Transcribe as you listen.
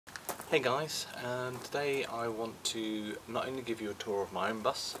Hey guys, today I want to not only give you a tour of my own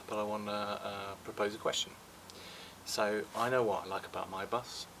bus, but I want to propose a question. So I know what I like about my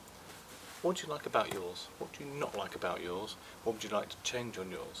bus. What do you like about yours? What do you not like about yours? What would you like to change on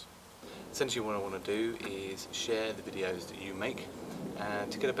yours? Essentially what I want to do is share the videos that you make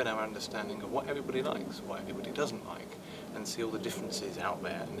and to get a better understanding of what everybody likes, what everybody doesn't like, and see all the differences out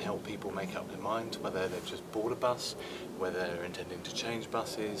there and help people make up their minds whether they've just bought a bus, whether they're intending to change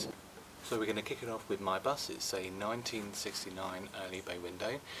buses. So we're going to kick it off with my bus. It's a 1969 early bay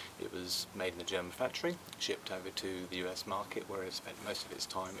window. It was made in a German factory, shipped over to the US market where it spent most of its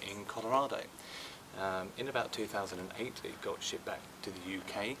time in Colorado. In about 2008 it got shipped back to the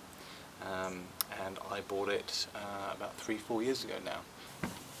UK and I bought it about 3-4 years ago now.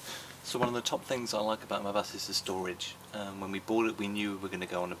 So one of the top things I like about my bus is the storage. When we bought it we knew we were going to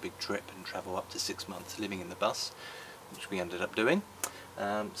go on a big trip and travel up to 6 months living in the bus, which we ended up doing.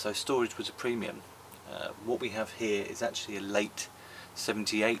 So storage was a premium. What we have here is actually a late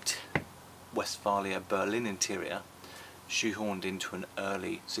 78 Westphalia Berlin interior shoehorned into an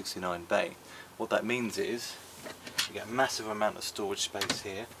early 69 bay. What that means is you get a massive amount of storage space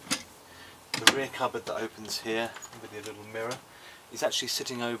here. The rear cupboard that opens here with your little mirror is actually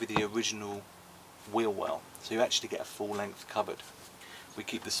sitting over the original wheel well, so you actually get a full length cupboard. We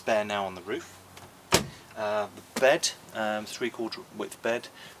keep the spare now on the roof. The bed, 3/4 width bed,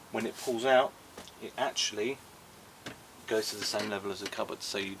 when it pulls out it actually goes to the same level as the cupboard,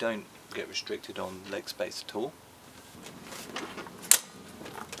 so you don't get restricted on leg space at all.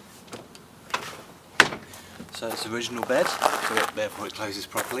 So it's the original bed, so therefore it closes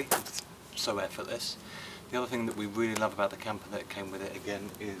properly. It's so effortless. The other thing that we really love about the camper that came with it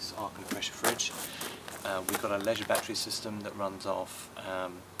again is our compressor fridge. We've got a leisure battery system that runs off a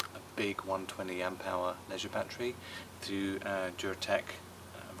big 120 amp hour leisure battery through Duratec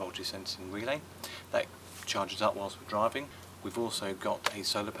voltage sensing relay that charges up whilst we're driving. We've also got a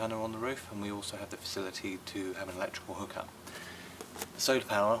solar panel on the roof, and we also have the facility to have an electrical hookup. The solar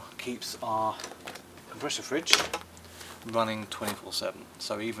panel keeps our compressor fridge running 24/7,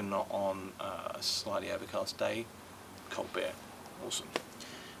 so even not on a slightly overcast day, cold beer, awesome.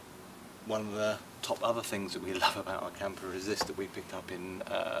 One of the top other things that we love about our camper is this that we picked up in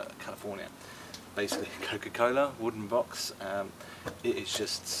California. Basically Coca-Cola, wooden box. It is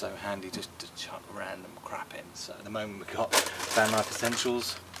just so handy just to chuck random crap in. So at the moment we've got van life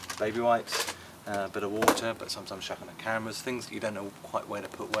essentials, baby wipes, a bit of water, but sometimes chucking the cameras, things that you don't know quite where to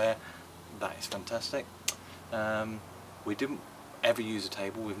put where. That is fantastic. We didn't ever use a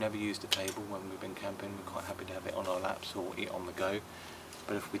table. We've never used a table when we've been camping. We're quite happy to have it on our laps or eat on the go.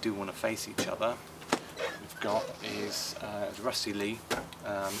 But if we do want to face each other, what we've got is Rusty Lee.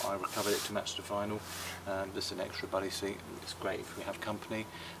 I recovered it to match the vinyl. Just an extra buddy seat. It's great if we have company.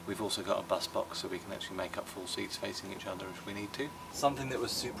 We've also got a bus box so we can actually make up full seats facing each other if we need to. Something that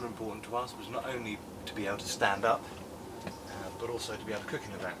was super important to us was not only to be able to stand up, but also to be able to cook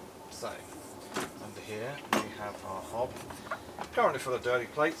in the van. So under here we have our hob, currently full of dirty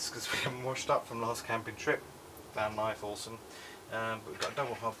plates because we haven't washed up from last camping trip. Van life, awesome. But we've got a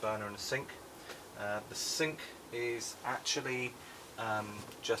double hob burner and a sink. The sink is actually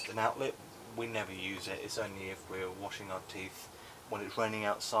just an outlet. We never use it. It's only if we're washing our teeth when it's raining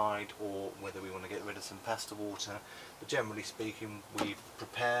outside, or whether we want to get rid of some pasta water. But generally speaking, we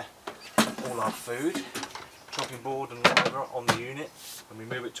prepare all our food, chopping board and whatever, on the unit, and we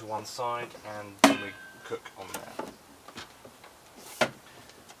move it to one side and then we cook on there.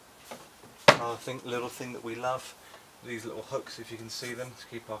 Another little thing that we love, these little hooks, if you can see them, to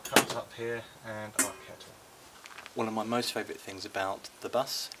keep our cups up here, and our kettle. One of my most favourite things about the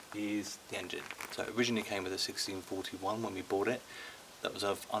bus is the engine. So it originally came with a 1641 when we bought it. That was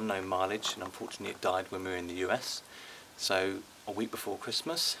of unknown mileage, and unfortunately it died when we were in the US. So a week before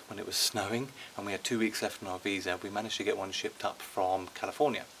Christmas, when it was snowing and we had 2 weeks left on our visa, we managed to get one shipped up from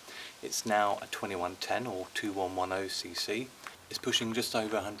California. It's now a 2110 or 2110cc. It's pushing just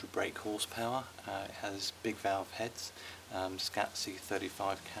over 100 brake horsepower. It has big valve heads, Scat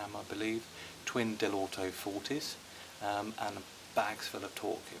C35 cam I believe, twin Delauto 40s, and bags full of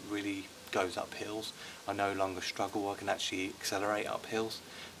torque. It really goes up hills. I no longer struggle, I can actually accelerate up hills.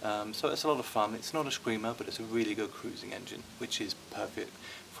 So it's a lot of fun. It's not a screamer, but it's a really good cruising engine, which is perfect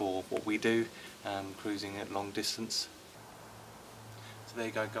for what we do, cruising at long distance. So there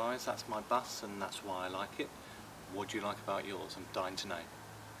you go guys, that's my bus and that's why I like it. What do you like about yours? I'm dying to know.